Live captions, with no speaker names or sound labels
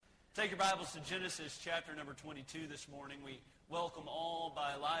Take your Bibles to Genesis chapter number 22 this morning. We welcome all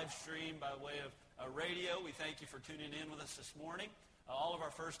by live stream, by way of radio. We thank you for tuning in with us this morning. All of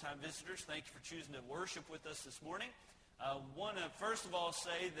our first-time visitors, thank you for choosing to worship with us this morning. I want to first of all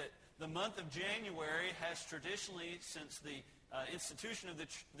say that the month of January has traditionally, since the institution of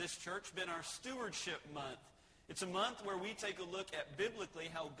this church, been our stewardship month. It's a month where we take a look at biblically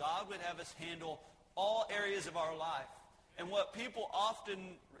how God would have us handle all areas of our life. And what people often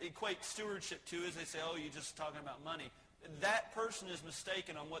equate stewardship to is they say, oh, you're just talking about money. That person is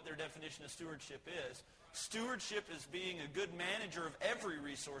mistaken on what their definition of stewardship is. Stewardship is being a good manager of every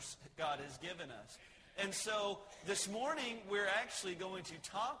resource God has given us. And so this morning we're actually going to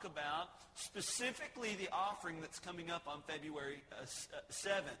talk about specifically the offering that's coming up on February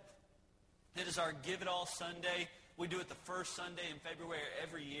 7th. It is our Give It All Sunday. We do it the first Sunday in February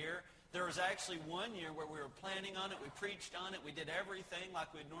every year. There was actually one year where we were planning on it, we preached on it, we did everything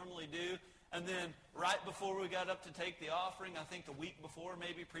like we'd normally do, and then right before we got up to take the offering, I think the week before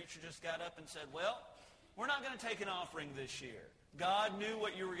maybe, preacher just got up and said, well, we're not going to take an offering this year. God knew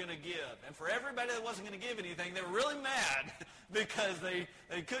what you were going to give. And for everybody that wasn't going to give anything, they were really mad because they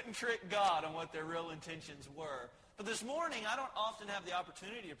couldn't trick God on what their real intentions were. But this morning, I don't often have the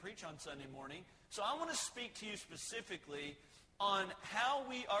opportunity to preach on Sunday morning, so I want to speak to you specifically on how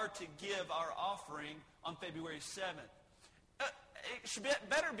we are to give our offering on February 7th. It should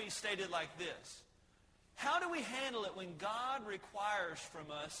better be stated like this. How do we handle it when God requires from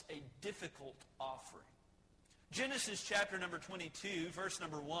us a difficult offering? Genesis chapter number 22, verse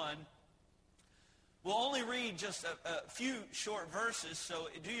number 1. We'll only read just a few short verses, so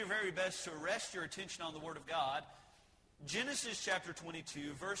do your very best to arrest your attention on the Word of God. Genesis chapter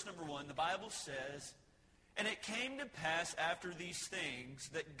 22, verse number 1, the Bible says, "And it came to pass after these things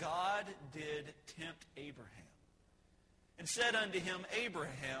that God did tempt Abraham, and said unto him,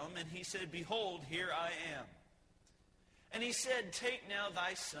 Abraham, and he said, Behold, here I am. And he said, Take now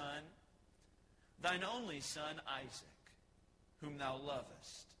thy son, thine only son Isaac, whom thou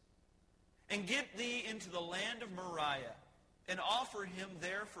lovest, and get thee into the land of Moriah, and offer him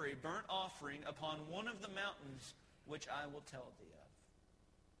there for a burnt offering upon one of the mountains which I will tell thee of.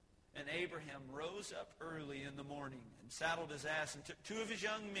 And Abraham rose up early in the morning, and saddled his ass, and took two of his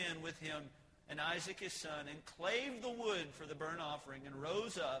young men with him, and Isaac his son, and clave the wood for the burnt offering, and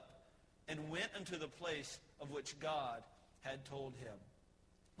rose up, and went unto the place of which God had told him."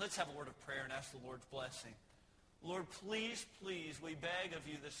 Let's have a word of prayer and ask the Lord's blessing. Lord, please, please, we beg of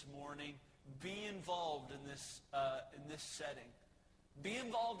you this morning, be involved in this setting. Be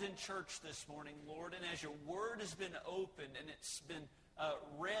involved in church this morning, Lord, and as your word has been opened and it's been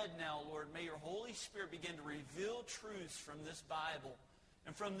read now, Lord, may your Holy Spirit begin to reveal truths from this Bible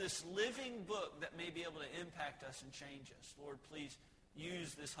and from this living book that may be able to impact us and change us. Lord, please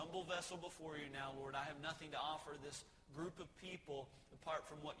use this humble vessel before you now, Lord. I have nothing to offer this group of people apart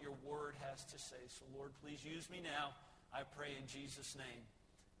from what your word has to say. So, Lord, please use me now. I pray in Jesus' name.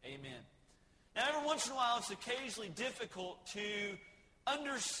 Amen. Now, every once in a while, it's occasionally difficult to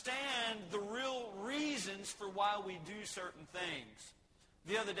understand the real reasons for why we do certain things.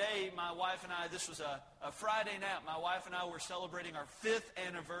 The other day, my wife and I, this was a Friday night, my wife and I were celebrating our 5th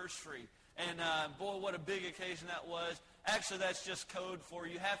anniversary. And boy, what a big occasion that was. Actually, that's just code for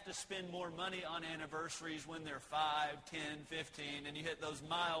you have to spend more money on anniversaries when they're 5, 10, 15, and you hit those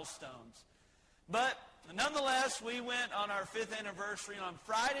milestones. But nonetheless, we went on our 5th anniversary, and on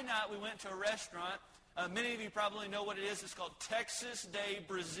Friday night, we went to a restaurant. Many of you probably know what it is. It's called Texas de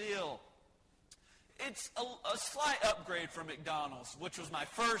Brazil. It's a slight upgrade from McDonald's, which was my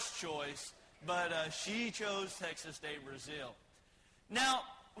first choice, but she chose Texas de Brazil. Now,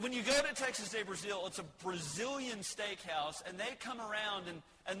 when you go to Texas de Brazil, it's a Brazilian steakhouse, and they come around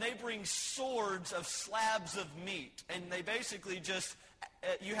and they bring swords of slabs of meat, and they basically just,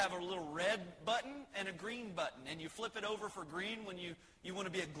 you have a little red button and a green button, and you flip it over for green when you want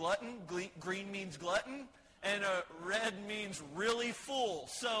to be a glutton. Green means glutton, and red means really full.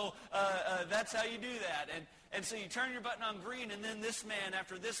 So that's how you do that. And so you turn your button on green, and then this man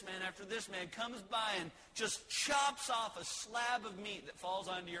after this man after this man comes by and just chops off a slab of meat that falls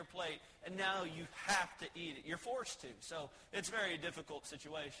onto your plate, and now you have to eat it. You're forced to. So it's a very difficult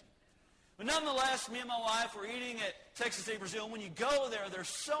situation. But nonetheless, me and my wife were eating at Texas de Brazil. When you go there, there's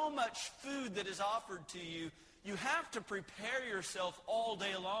so much food that is offered to you. You have to prepare yourself all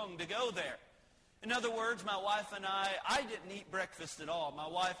day long to go there. In other words, my wife and I didn't eat breakfast at all. My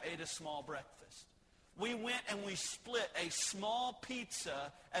wife ate a small breakfast. We went and we split a small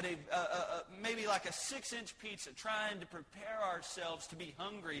pizza at maybe like a 6-inch pizza, trying to prepare ourselves to be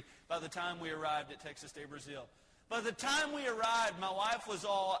hungry by the time we arrived at Texas de Brazil. By the time we arrived, my wife was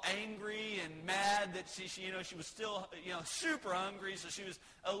all angry and mad that she was still, super hungry. So she was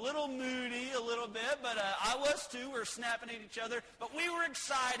a little moody a little bit, but I was too. We were snapping at each other. But we were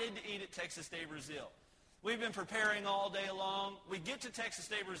excited to eat at Texas de Brazil. We've been preparing all day long. We get to Texas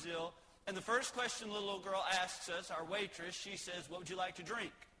de Brazil, and the first question the little girl asks us, our waitress, she says, "What would you like to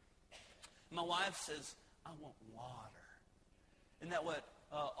drink?" My wife says, "I want water." Isn't that what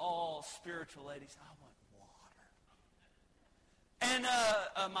all spiritual ladies, I want water. And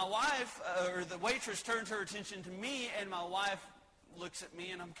my wife, or the waitress, turns her attention to me, and my wife looks at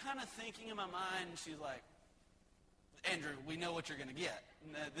me, and I'm kind of thinking in my mind, and she's like, "Andrew, we know what you're going to get.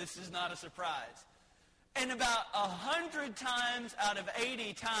 This is not a surprise." And about 100 times out of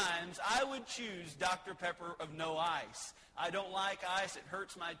 80 times, I would choose Dr. Pepper of no ice. I don't like ice. It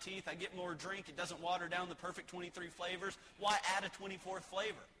hurts my teeth. I get more drink. It doesn't water down the perfect 23 flavors. Why add a 24th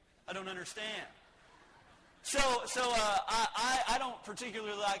flavor? I don't understand. So I don't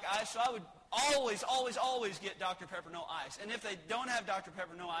particularly like ice, so I would always get Dr. Pepper no ice. And if they don't have Dr.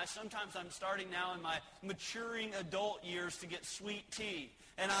 Pepper no ice, sometimes I'm starting now in my maturing adult years to get sweet tea.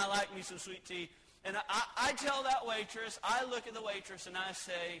 And I like me some sweet tea. And I tell that waitress, I look at the waitress and I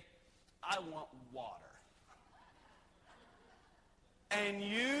say, "I want water." And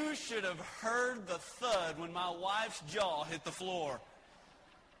you should have heard the thud when my wife's jaw hit the floor.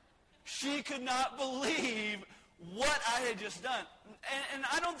 She could not believe what I had just done. And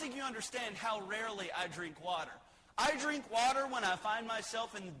I don't think you understand how rarely I drink water. I drink water when I find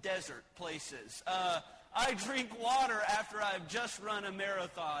myself in desert places. I drink water after I've just run a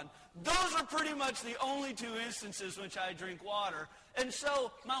marathon. Those are pretty much the only two instances in which I drink water. And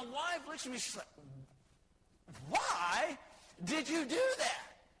so my wife looks at me, she's like, "Why did you do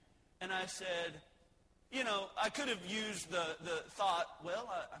that?" And I said, I could have used the thought, well,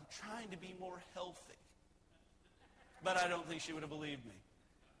 I'm trying to be more healthy. But I don't think she would have believed me.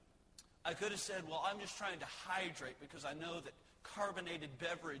 I could have said, well, I'm just trying to hydrate because I know that carbonated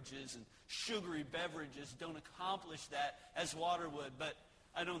beverages and sugary beverages don't accomplish that as water would. But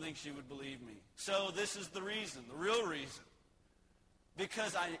I don't think she would believe me. So this is the reason, the real reason.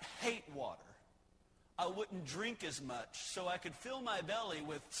 Because I hate water. I wouldn't drink as much so I could fill my belly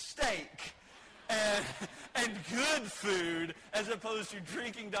with steak and good food as opposed to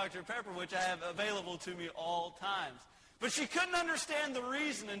drinking Dr. Pepper, which I have available to me all times. But she couldn't understand the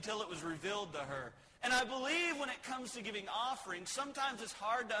reason until it was revealed to her. And I believe when it comes to giving offerings, sometimes it's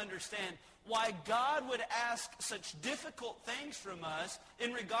hard to understand why God would ask such difficult things from us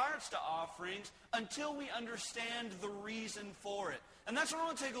in regards to offerings until we understand the reason for it. And that's what I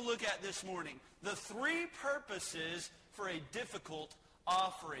want to take a look at this morning. The three purposes for a difficult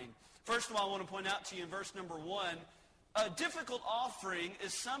offering. First of all, I want to point out to you in verse number 1, a difficult offering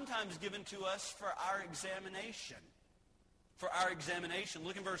is sometimes given to us for our examination. For our examination.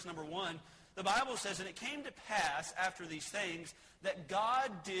 Look in verse number 1. The Bible says, "And it came to pass after these things that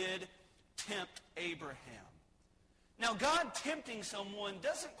God did tempt Abraham." Now, God tempting someone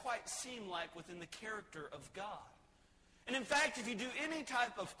doesn't quite seem like within the character of God. And in fact, if you do any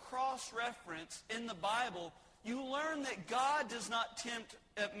type of cross-reference in the Bible, you learn that God does not tempt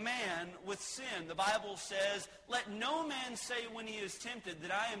man with sin. The Bible says, "Let no man say when he is tempted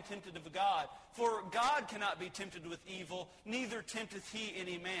that I am tempted of God. For God cannot be tempted with evil, neither tempteth he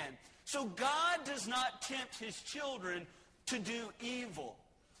any man." So God does not tempt his children to do evil.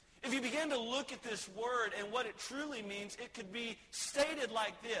 If you begin to look at this word and what it truly means, it could be stated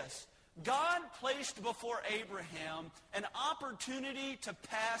like this. God placed before Abraham an opportunity to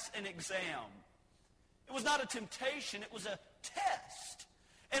pass an exam. It was not a temptation, it was a test.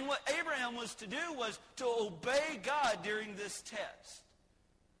 And what Abraham was to do was to obey God during this test.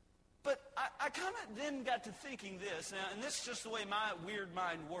 But I kind of then got to thinking this, now, and this is just the way my weird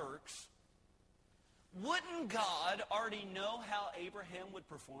mind works. Wouldn't God already know how Abraham would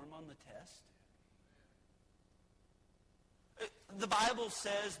perform on the test? The Bible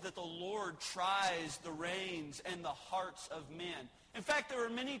says that the Lord tries the reins and the hearts of men. In fact, there were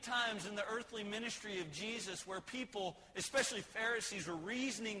many times in the earthly ministry of Jesus where people, especially Pharisees, were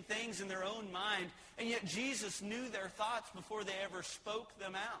reasoning things in their own mind, and yet Jesus knew their thoughts before they ever spoke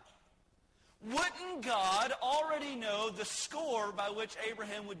them out. Wouldn't God already know the score by which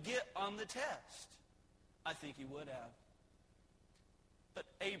Abraham would get on the test? I think he would have. But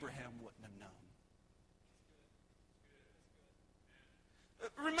Abraham wouldn't have known.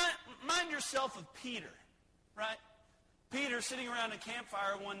 Remind yourself of Peter, right? Peter sitting around a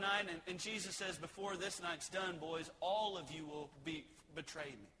campfire one night, and Jesus says, "Before this night's done, boys, all of you will betray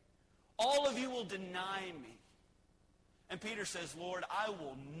me. All of you will deny me." And Peter says, "Lord, I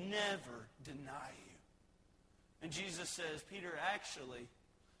will never deny you." And Jesus says, Peter, actually,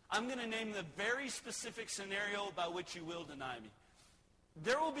 I'm going to name the very specific scenario by which you will deny me.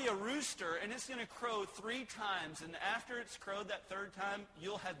 There will be a rooster, and it's going to crow 3 times. And after it's crowed that 3rd time,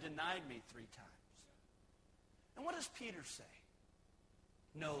 you'll have denied me 3 times. And what does Peter say?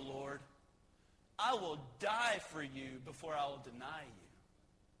 No, Lord, I will die for you before I will deny you.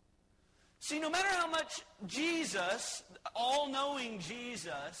 See, no matter how much Jesus, all-knowing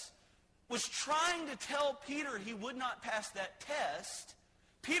Jesus, was trying to tell Peter he would not pass that test,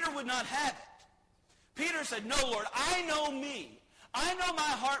 Peter would not have it. Peter said, no, Lord, I know me. I know my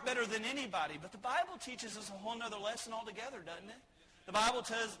heart better than anybody. But the Bible teaches us a whole other lesson altogether, doesn't it? The Bible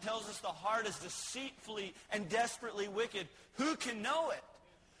tells us the heart is deceitfully and desperately wicked. Who can know it?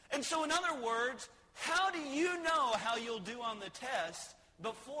 And so in other words, how do you know how you'll do on the test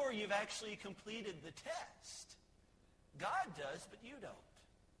before you've actually completed the test? God does, but you don't.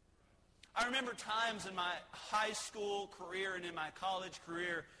 I remember times in my high school career and in my college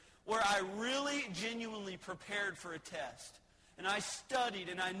career where I really genuinely prepared for a test. And I studied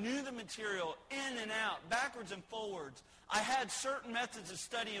and I knew the material in and out, backwards and forwards. I had certain methods of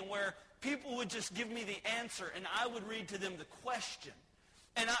studying where people would just give me the answer and I would read to them the question.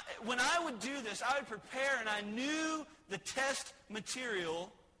 And when I would do this, I would prepare and I knew the test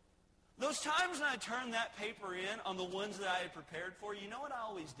material. Those times when I turned that paper in on the ones that I had prepared for, you know what I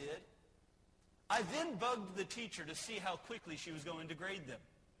always did? I then bugged the teacher to see how quickly she was going to grade them.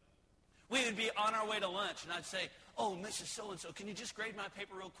 We would be on our way to lunch, and I'd say, oh, Mrs. So-and-so, can you just grade my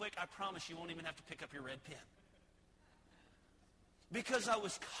paper real quick? I promise you won't even have to pick up your red pen. Because I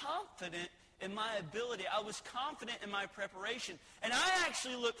was confident in my ability. I was confident in my preparation. And I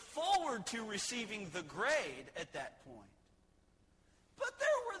actually looked forward to receiving the grade at that point. But there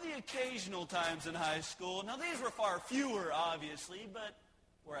were the occasional times in high school. Now, these were far fewer, obviously, but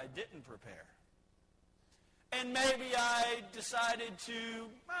where I didn't prepare. And maybe I decided to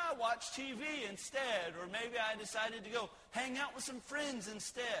watch TV instead, or maybe I decided to go hang out with some friends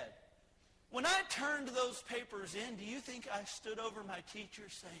instead. When I turned those papers in, do you think I stood over my teacher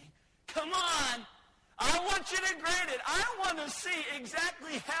saying, come on, I want you to grade it. I want to see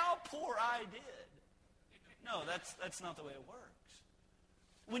exactly how poor I did. No, that's not the way it works.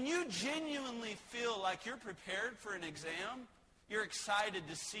 When you genuinely feel like you're prepared for an exam, you're excited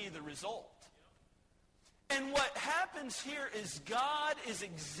to see the result. And what happens here is God is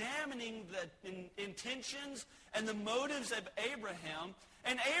examining the intentions and the motives of Abraham.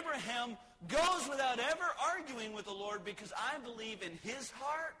 And Abraham goes without ever arguing with the Lord because I believe in his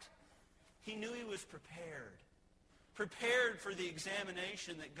heart, he knew he was prepared. Prepared for the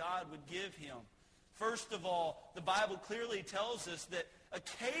examination that God would give him. First of all, the Bible clearly tells us that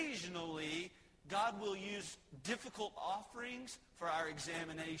occasionally God will use difficult offerings for our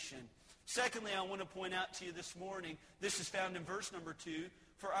examination. Secondly, I want to point out to you this morning, this is found in verse number 2,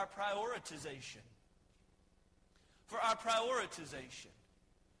 for our prioritization. For our prioritization.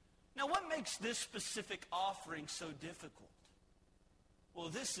 Now, what makes this specific offering so difficult? Well,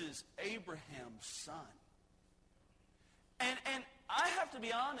 this is Abraham's son. And I have to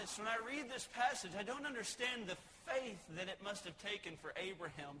be honest, when I read this passage, I don't understand the faith that it must have taken for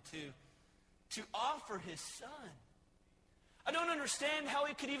Abraham to offer his son. I don't understand how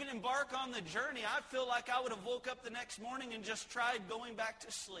he could even embark on the journey. I feel like I would have woke up the next morning and just tried going back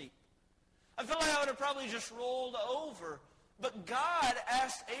to sleep. I feel like I would have probably just rolled over. But God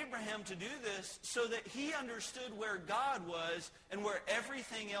asked Abraham to do this so that he understood where God was and where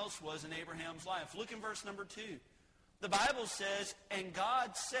everything else was in Abraham's life. Look in verse number 2. The Bible says, and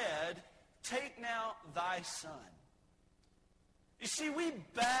God said, take now thy son. You see, we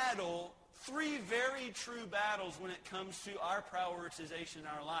battle 3 very true battles when it comes to our prioritization in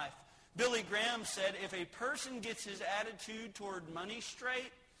our life. Billy Graham said, if a person gets his attitude toward money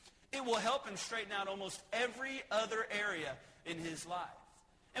straight, it will help him straighten out almost every other area in his life.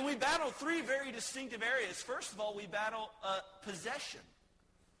 And we battle 3 very distinctive areas. First of all, we battle possession.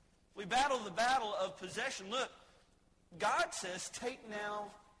 We battle the battle of possession. Look, God says, take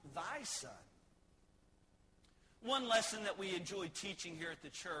now thy son. One lesson that we enjoy teaching here at the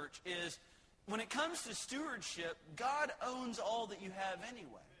church is when it comes to stewardship, God owns all that you have anyway.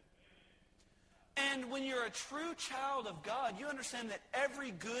 And when you're a true child of God, you understand that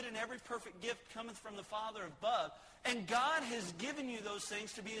every good and every perfect gift cometh from the Father above. And God has given you those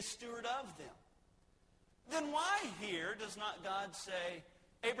things to be a steward of them. Then why here does not God say,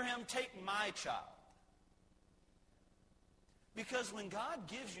 Abraham, take my child? Because when God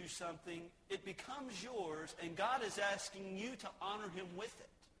gives you something, it becomes yours, and God is asking you to honor him with it.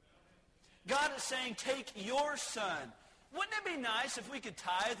 God is saying, take your son. Wouldn't it be nice if we could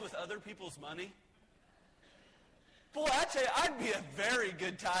tithe with other people's money? Boy, I tell you, I'd be a very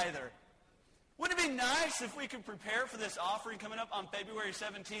good tither. Wouldn't it be nice if we could prepare for this offering coming up on February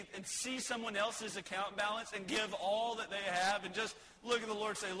 17th and see someone else's account balance and give all that they have and just look at the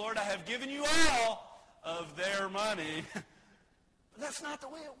Lord and say, Lord, I have given you all of their money. But that's not the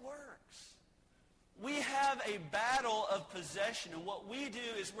way it works. We have a battle of possession, and what we do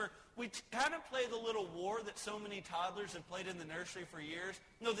is we kind of play the little war that so many toddlers have played in the nursery for years.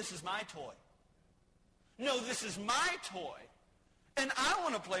 No, this is my toy. No, this is my toy. And I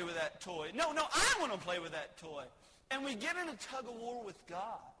want to play with that toy. No, I want to play with that toy. And we get in a tug of war with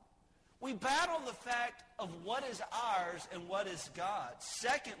God. We battle the fact of what is ours and what is God's.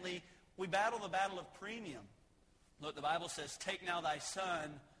 Secondly, we battle the battle of premium. Look, the Bible says, take now thy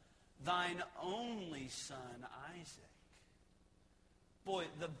son, thine only son, Isaac. Boy,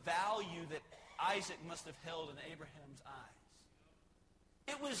 the value that Isaac must have held in Abraham's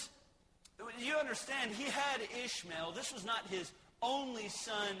eyes. It was, you understand, he had Ishmael. This was not his only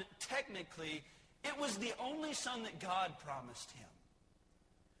son technically. It was the only son that God promised him.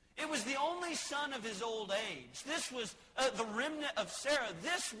 It was the only son of his old age. This was the remnant of Sarah.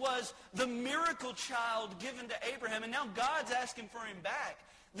 This was the miracle child given to Abraham, and now God's asking for him back.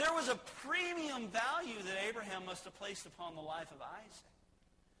 There was a premium value that Abraham must have placed upon the life of Isaac.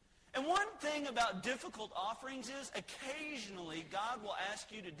 And one thing about difficult offerings is occasionally God will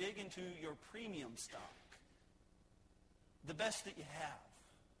ask you to dig into your premium stock, the best that you have.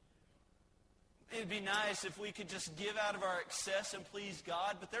 It'd be nice if we could just give out of our excess and please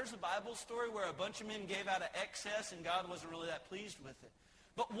God, but there's a Bible story where a bunch of men gave out of excess and God wasn't really that pleased with it.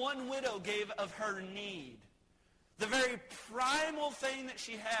 But one widow gave of her need. The very primal thing that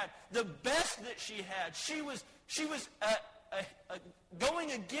she had, the best that she had. She was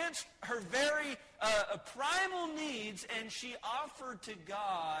going against her very primal needs, and she offered to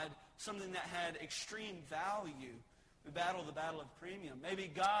God something that had extreme value. We battle the battle of premium. Maybe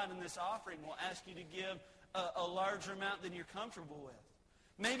God in this offering will ask you to give a larger amount than you're comfortable with.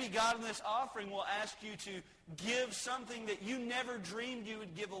 Maybe God in this offering will ask you to give something that you never dreamed you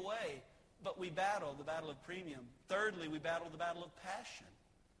would give away. But we battle the battle of premium. Thirdly, we battle the battle of passion.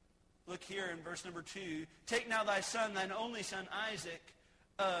 Look here in verse number 2. Take now thy son, thine only son Isaac.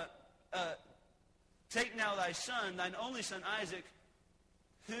 Take now thy son, thine only son Isaac,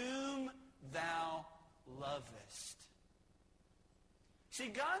 whom thou lovest. See,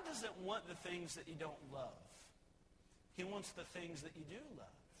 God doesn't want the things that you don't love. He wants the things that you do love.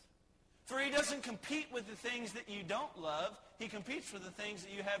 For he doesn't compete with the things that you don't love. He competes with the things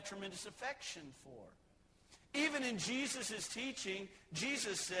that you have tremendous affection for. Even in Jesus' teaching,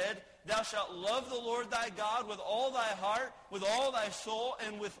 Jesus said, thou shalt love the Lord thy God with all thy heart, with all thy soul,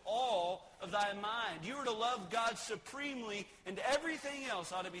 and with all of thy mind. You are to love God supremely, and everything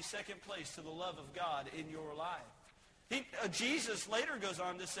else ought to be second place to the love of God in your life. Jesus later goes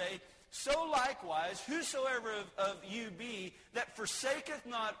on to say, so likewise, whosoever of you be that forsaketh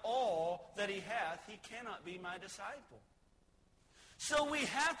not all that he hath, he cannot be my disciple. So we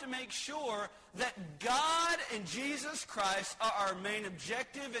have to make sure that God and Jesus Christ are our main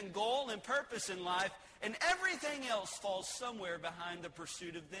objective and goal and purpose in life, and everything else falls somewhere behind the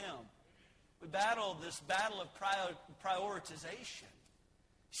pursuit of them. We battle this battle of prioritization.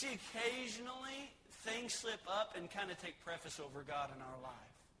 See, occasionally things slip up and kind of take preface over God in our life.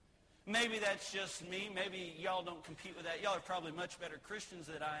 Maybe that's just me. Maybe y'all don't compete with that. Y'all are probably much better Christians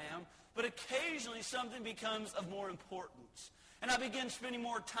than I am. But occasionally something becomes of more importance. And I begin spending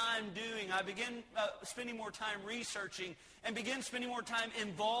more time doing. I begin spending more time researching and begin spending more time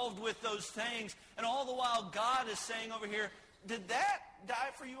involved with those things. And all the while God is saying over here, did that die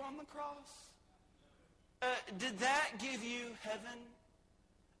for you on the cross? Did that give you heaven?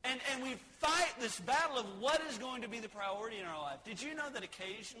 And we fight this battle of what is going to be the priority in our life. Did you know that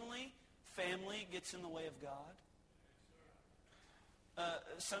occasionally family gets in the way of God?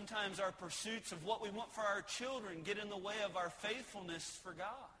 Sometimes our pursuits of what we want for our children get in the way of our faithfulness for God.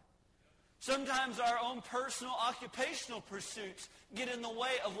 Sometimes our own personal occupational pursuits get in the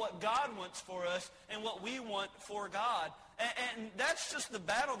way of what God wants for us and what we want for God. And that's just the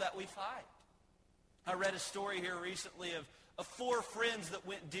battle that we fight. I read a story here recently of 4 friends that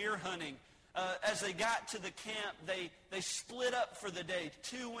went deer hunting. As they got to the camp, they split up for the day.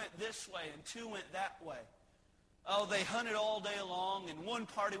 2 went this way and 2 went that way. Oh, they hunted all day long, and one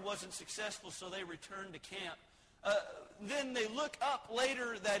party wasn't successful, so they returned to camp. Then they look up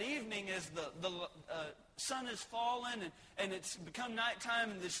later that evening as the sun has fallen, and it's become nighttime,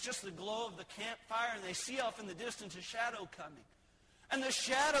 and it's just the glow of the campfire, and they see off in the distance a shadow coming. And the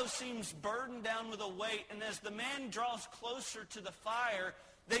shadow seems burdened down with a weight, and as the man draws closer to the fire,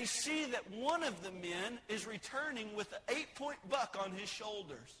 they see that one of the men is returning with an 8-point buck on his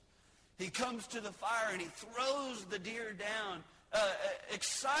shoulders. He comes to the fire and he throws the deer down,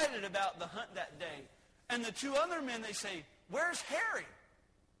 excited about the hunt that day. And the two other men, they say, "Where's Harry?"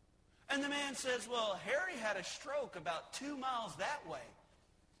 And the man says, "Well, Harry had a stroke about 2 miles that way."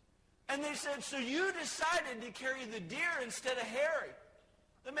 And they said, "So you decided to carry the deer instead of Harry?"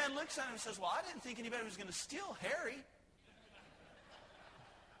 The man looks at him and says, "Well, I didn't think anybody was going to steal Harry."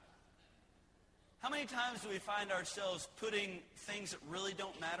 How many times do we find ourselves putting things that really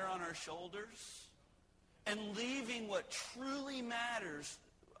don't matter on our shoulders and leaving what truly matters,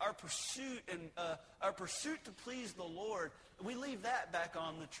 our pursuit to please the Lord, we leave that back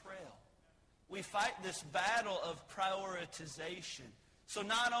on the trail? We fight this battle of prioritization. So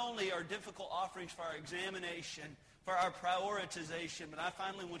not only are difficult offerings for our examination, for our prioritization, but I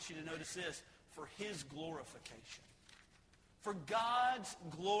finally want you to notice this, for his glorification. For God's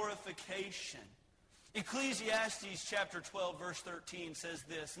glorification. Ecclesiastes chapter 12, verse 13 says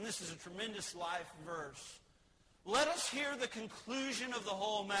this, and this is a tremendous life verse. "Let us hear the conclusion of the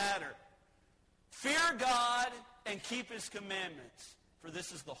whole matter. Fear God and keep his commandments, for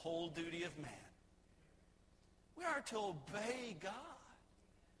this is the whole duty of man." We are to obey God.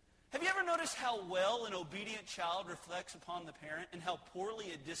 Have you ever noticed how well an obedient child reflects upon the parent and how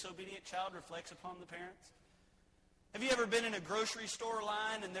poorly a disobedient child reflects upon the parents? Have you ever been in a grocery store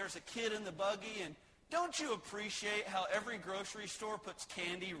line and there's a kid in the buggy, and don't you appreciate how every grocery store puts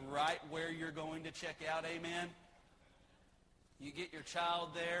candy right where you're going to check out? Amen? You get your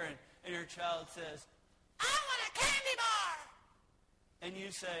child there and your child says, "I want a candy bar." And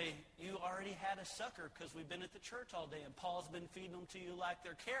you say, "You already had a sucker because we've been at the church all day and Paul's been feeding them to you like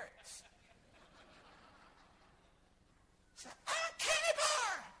they're carrots." Say, "I want a candy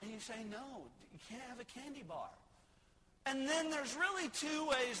bar." And you say, "No, you can't have a candy bar." And then there's really two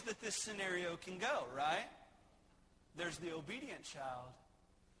ways that this scenario can go, right? There's the obedient child.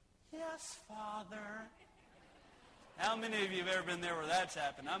 "Yes, Father." How many of you have ever been there where that's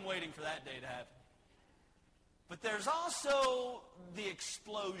happened? I'm waiting for that day to happen. But there's also the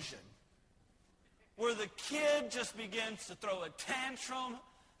explosion, where the kid just begins to throw a tantrum.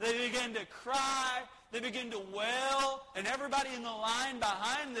 They begin to cry. They begin to wail. And everybody in the line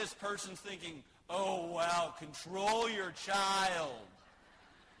behind this person's thinking, "Oh, wow, control your child."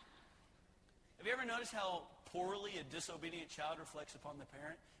 Have you ever noticed how poorly a disobedient child reflects upon the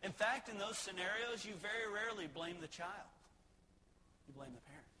parent? In fact, in those scenarios, you very rarely blame the child. You blame the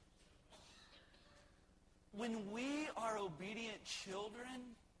parent. When we are obedient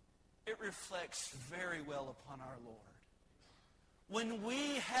children, it reflects very well upon our Lord. When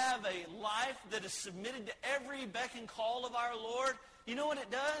we have a life that is submitted to every beck and call of our Lord, you know what it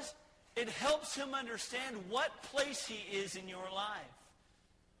does? It helps him understand what place he is in your life.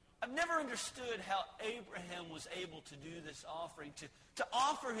 I've never understood how Abraham was able to do this offering, to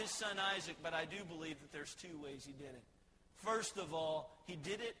offer his son Isaac, but I do believe that there's two ways he did it. First of all, he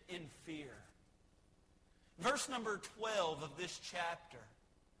did it in fear. Verse number 12 of this chapter,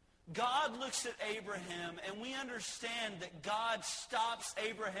 God looks at Abraham, and we understand that God stops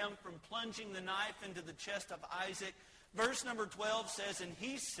Abraham from plunging the knife into the chest of Isaac. Verse number 12 says, "And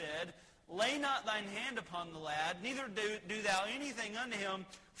he said, Lay not thine hand upon the lad, neither do thou anything unto him,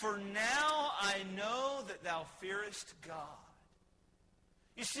 for now I know that thou fearest God."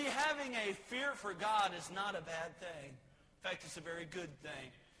 You see, having a fear for God is not a bad thing. In fact, it's a very good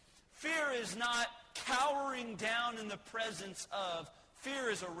thing. Fear is not cowering down in the presence of.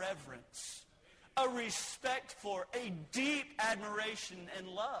 Fear is a reverence, a respect for, a deep admiration and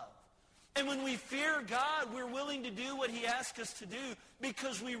love. And when we fear God, we're willing to do what he asks us to do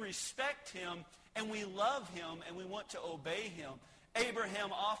because we respect him and we love him and we want to obey him.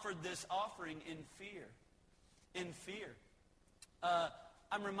 Abraham offered this offering in fear. In fear.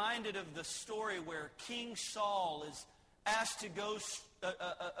 I'm reminded of the story where King Saul is asked to go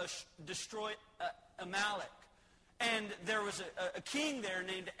destroy Amalek. And there was a king there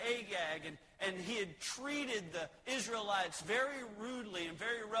named Agag, and he had treated the Israelites very rudely and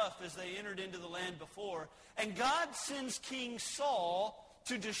very rough as they entered into the land before. And God sends King Saul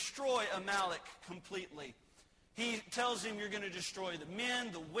to destroy Amalek completely. He tells him, you're going to destroy the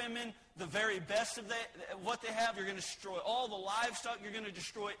men, the women, the very best of what they have. You're going to destroy all the livestock. You're going to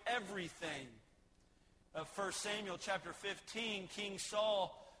destroy everything. 1 Samuel chapter 15, King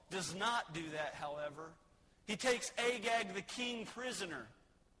Saul does not do that, however. He takes Agag the king prisoner,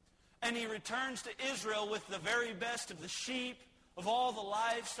 and he returns to Israel with the very best of the sheep, of all the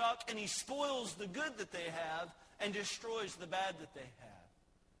livestock, and he spoils the good that they have and destroys the bad that they have.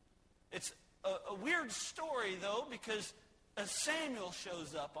 It's a weird story, though, because Samuel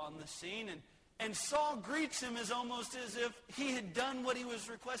shows up on the scene, and Saul greets him almost as if he had done what he was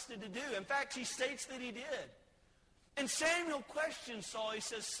requested to do. In fact, he states that he did. And Samuel questions Saul. He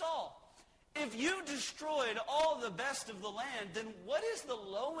says, Saul, if you destroyed all the best of the land, then what is the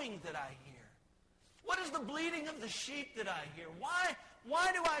lowing that I hear? What is the bleating of the sheep that I hear?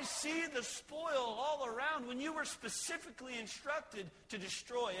 Why do I see the spoil all around when you were specifically instructed to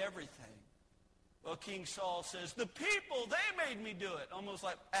destroy everything? Well, King Saul says, the people, they made me do it. Almost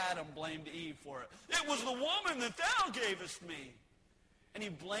like Adam blamed Eve for it. It was the woman that thou gavest me. And he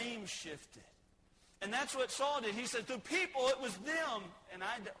blame shifted. And that's what Saul did. He said, the people, it was them. And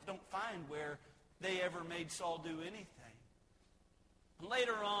I don't find where they ever made Saul do anything.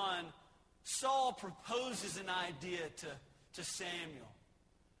 Later on, Saul proposes an idea to Samuel.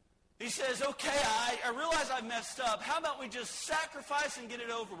 He says, okay, I realize I messed up. How about we just sacrifice and get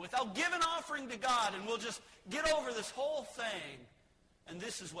it over with? I'll give an offering to God and we'll just get over this whole thing. And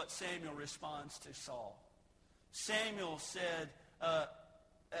this is what Samuel responds to Saul. Samuel said,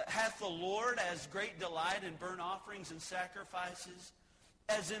 hath the Lord as great delight in burnt offerings and sacrifices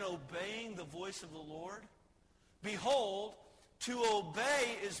as in obeying the voice of the Lord? Behold, to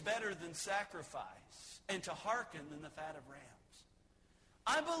obey is better than sacrifice, and to hearken than the fat of rams.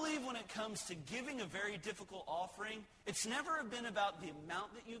 I believe when it comes to giving a very difficult offering, it's never been about the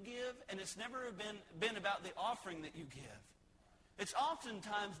amount that you give, and it's never been about the offering that you give. It's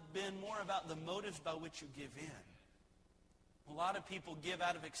oftentimes been more about the motives by which you give in. A lot of people give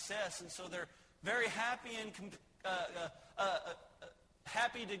out of excess, and so they're very happy and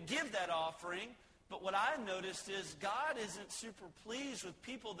happy to give that offering. But what I've noticed is God isn't super pleased with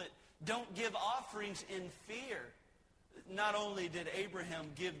people that don't give offerings in fear. Not only did Abraham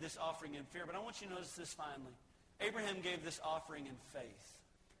give this offering in fear, but I want you to notice this finally. Abraham gave this offering in faith.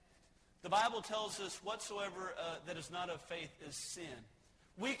 The Bible tells us whatsoever that is not of faith is sin.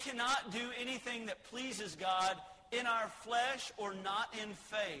 We cannot do anything that pleases God in our flesh or not in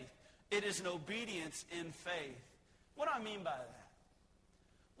faith. It is an obedience in faith. What do I mean by that?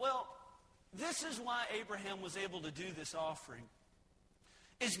 Well, this is why Abraham was able to do this offering.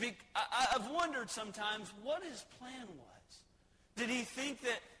 I've wondered sometimes what his plan was. Did he think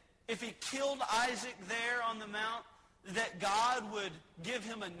that if he killed Isaac there on the mount, that God would give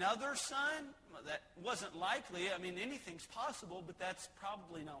him another son? Well, that wasn't likely. I mean, anything's possible, but that's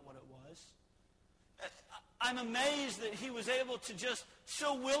probably not what it was. I'm amazed that he was able to just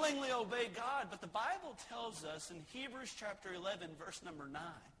so willingly obey God. But the Bible tells us in Hebrews chapter 11, verse number 9,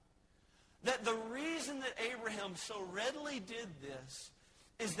 that the reason that Abraham so readily did this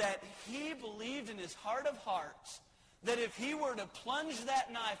is that he believed in his heart of hearts that if he were to plunge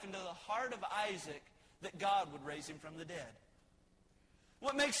that knife into the heart of Isaac, that God would raise him from the dead.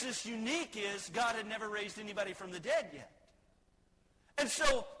 What makes this unique is God had never raised anybody from the dead yet. And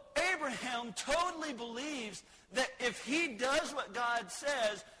so Abraham totally believes that if he does what God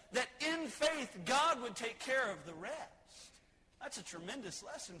says, that in faith God would take care of the rest. That's a tremendous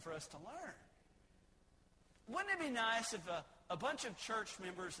lesson for us to learn. Wouldn't it be nice if a bunch of church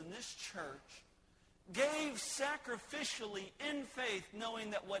members in this church gave sacrificially in faith,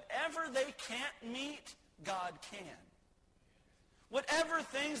 knowing that whatever they can't meet, God can? Whatever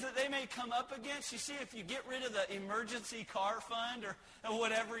things that they may come up against, you see, if you get rid of the emergency car fund or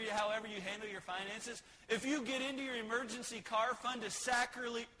however you handle your finances, if you get into your emergency car fund to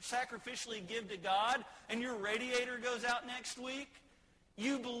sacrificially give to God and your radiator goes out next week,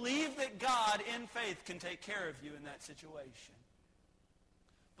 you believe that God in faith can take care of you in that situation.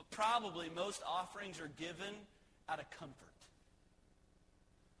 But probably most offerings are given out of comfort.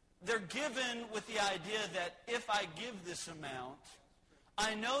 They're given with the idea that if I give this amount,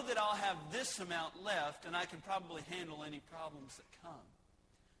 I know that I'll have this amount left and I can probably handle any problems that come.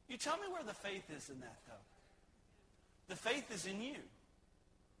 You tell me where the faith is in that, though. The faith is in you.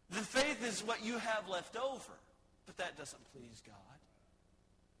 The faith is what you have left over. But that doesn't please God.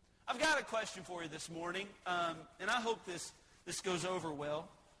 I've got a question for you this morning, and I hope this goes over well.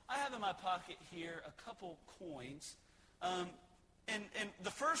 I have in my pocket here a couple coins, and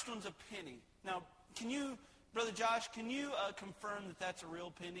the first one's a penny. Now, Brother Josh, can you confirm that that's a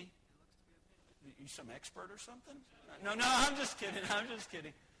real penny? You some expert or something? No, I'm just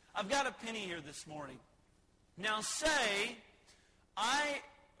kidding. I've got a penny here this morning. Now say, I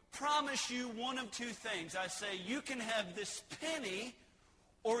promise you one of two things. I say, you can have this penny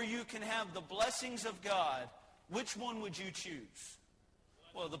or you can have the blessings of God. Which one would you choose?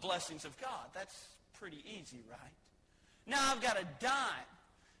 Well, the blessings of God. That's pretty easy, right? Now I've got a dime.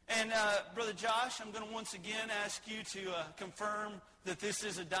 And Brother Josh, I'm going to once again ask you to confirm that this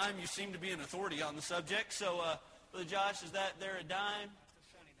is a dime. You seem to be an authority on the subject. So Brother Josh, is that there a dime?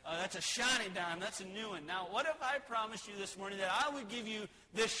 That's a shiny dime. That's a new one. Now, what if I promised you this morning that I would give you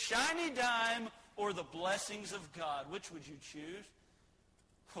the shiny dime or the blessings of God? Which would you choose?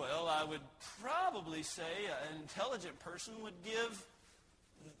 Well, I would probably say an intelligent person would give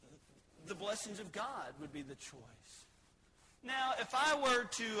the blessings of God would be the choice. Now, if I were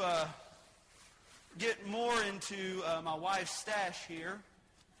to get more into my wife's stash here,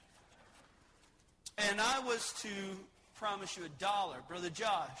 and I was to promise you $1, Brother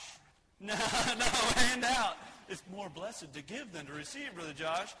Josh. No, hand out. It's more blessed to give than to receive, Brother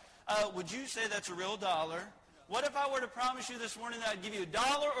Josh. Would you say that's a real $1? What if I were to promise you this morning that I'd give you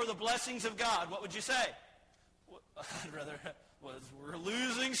 $1 or the blessings of God? What would you say? I'd rather, we're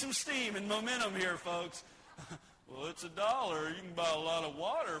losing some steam and momentum here, folks. Well, it's $1. You can buy a lot of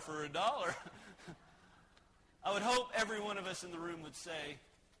water for $1. I would hope every one of us in the room would say,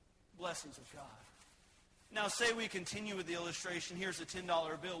 blessings of God. Now, say we continue with the illustration. Here's a $10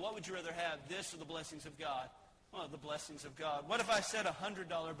 bill. What would you rather have, this or the blessings of God? Well, the blessings of God. What if I said a $100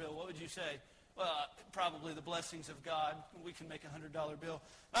 bill? What would you say? Well, probably the blessings of God. We can make a $100 bill.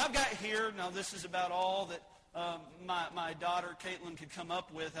 I've got here, now this is about all that my daughter, Caitlin, could come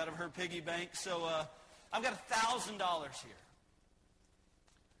up with out of her piggy bank. So I've got $1,000 here.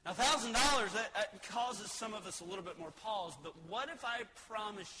 Now, $1,000, that causes some of us a little bit more pause. But what if I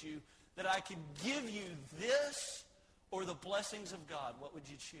promised you that I could give you this or the blessings of God? What would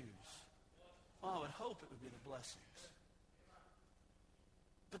you choose? Well, I would hope it would be the blessings.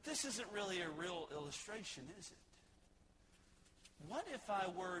 But this isn't really a real illustration, is it? What if I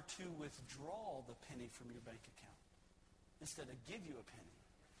were to withdraw the penny from your bank account instead of give you a penny?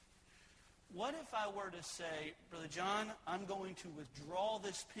 What if I were to say, Brother John, I'm going to withdraw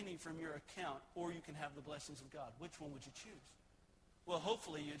this penny from your account, or you can have the blessings of God? Which one would you choose? Well,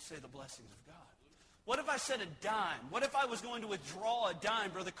 hopefully you'd say the blessings of God. What if I said a dime? What if I was going to withdraw a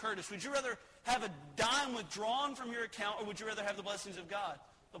dime, Brother Curtis? Would you rather have a dime withdrawn from your account, or would you rather have the blessings of God?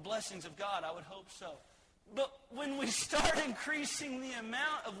 The blessings of God, I would hope so. But when we start increasing the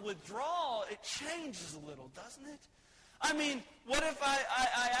amount of withdrawal, it changes a little, doesn't it? I mean, what if I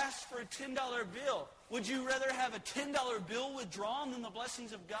asked for a $10 bill? Would you rather have a $10 bill withdrawn than the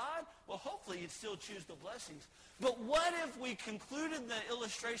blessings of God? Well, hopefully you'd still choose the blessings. But what if we concluded the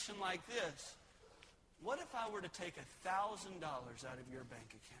illustration like this? What if I were to take $1,000 out of your bank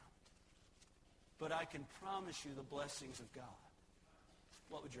account, but I can promise you the blessings of God?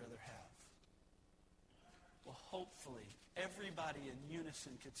 What would you rather have? Well, hopefully everybody in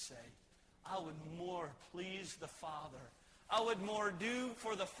unison could say, I would more please the Father. I would more do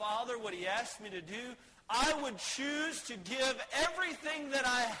for the Father what he asked me to do. I would choose to give everything that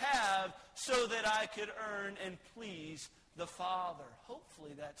I have so that I could earn and please the Father.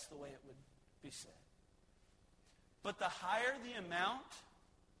 Hopefully that's the way it would be said. But the higher the amount,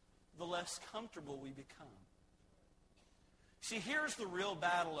 the less comfortable we become. See, here's the real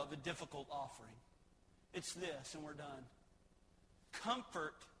battle of a difficult offering. It's this, and we're done.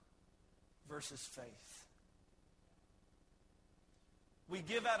 Comfort versus faith. We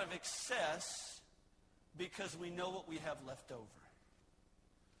give out of excess because we know what we have left over.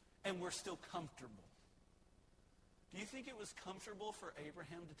 And we're still comfortable. Do you think it was comfortable for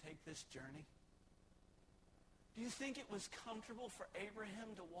Abraham to take this journey? Do you think it was comfortable for Abraham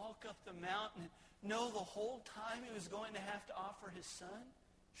to walk up the mountain and know the whole time he was going to have to offer his son?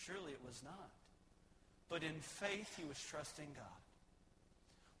 Surely it was not. But in faith, he was trusting God.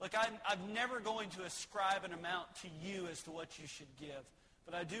 Look, I'm never going to ascribe an amount to you as to what you should give.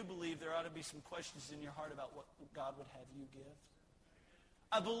 But I do believe there ought to be some questions in your heart about what God would have you give.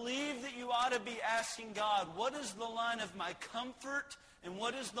 I believe that you ought to be asking God, what is the line of my comfort and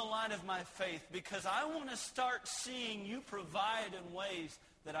what is the line of my faith? Because I want to start seeing you provide in ways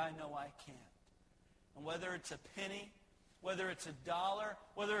that I know I can't. And whether it's a penny, whether it's $1,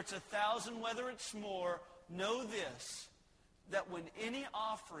 whether it's 1,000, whether it's more, know this, that when any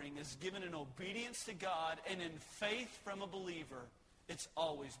offering is given in obedience to God and in faith from a believer, it's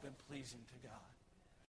always been pleasing to God.